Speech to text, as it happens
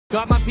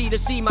Got my Peter,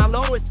 she my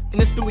Lois,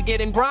 and the Stewie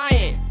getting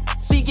Brian.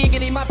 She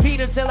giggity my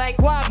Peter till like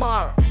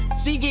quagmire.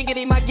 She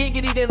giggity my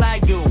giggity till I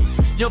do.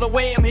 Yo, the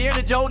way I'm here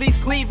to Jody's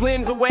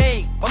Cleveland's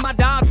away. On my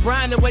dogs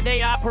Brian, the way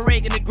they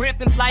operate, and the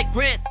Griffins like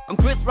Chris. I'm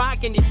Chris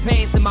rocking these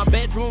pants in my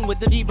bedroom with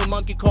the diva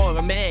monkey call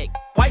her Meg.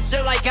 White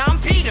shirt like I'm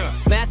Peter,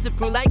 massive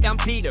crew like I'm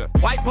Peter.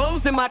 White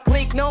clothes in my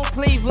clique, no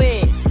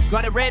Cleveland.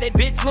 Got a Reddit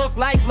bitch look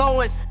like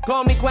Lois.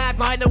 Call me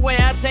Quagmire, the way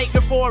I take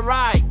her for a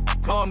ride.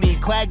 Call me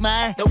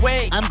Quagmire, the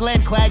way I'm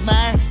Glenn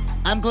Quagmire.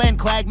 I'm Glenn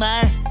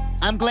Quagmire.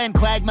 I'm Glenn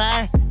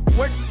Quagmire.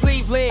 Where's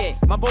Cleveland?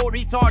 My boy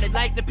retarded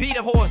like the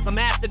Peter horse, I'm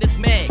after this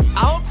Meg.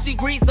 I hope she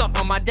grease up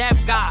on my deaf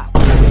guy.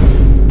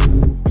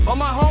 All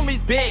my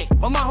homies big,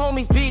 all my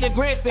homies Peter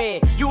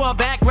Griffin. You are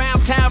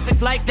background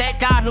characters like that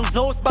guy who's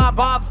hosted by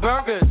Bob's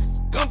Burgers.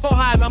 Gun for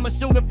hire, I'm a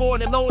shooter for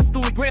the lowest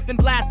Stewie Griffin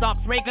blast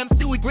off. Ray gun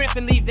Stewie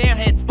Griffin leave their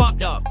heads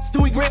fucked up.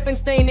 Stewie Griffin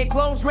stain their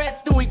clothes red,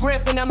 Stewie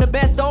Griffin, I'm the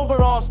best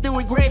overall,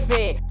 Stewie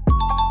Griffin.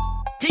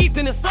 Keith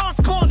in the sauce,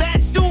 call that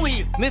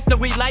Stewie. Mr.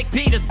 We like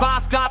Peter's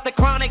boss got the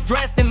chronic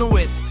dressed in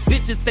Lewis.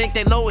 Bitches think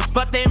they Lois,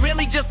 but they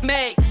really just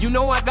Meg. You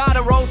know I got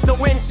a roaster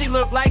when she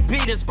look like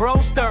Peter's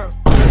broster.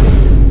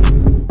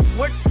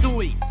 Where's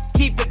Stewie?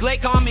 Keep the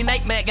Glick on me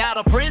like Meg out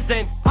of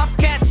prison. Hops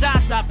cat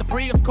shots out the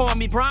Prius, call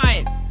me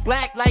Brian.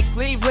 Black like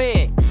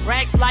Cleveland,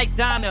 rags like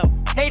Donna.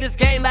 Haters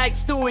gay like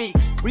Stewie,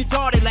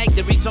 retarded like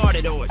the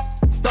retarded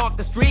horse. Stalk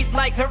the streets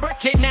like Herbert,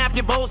 kidnap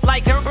your bows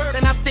like Herbert,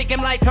 and I stick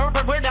him like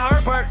Herbert. Where the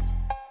Herbert?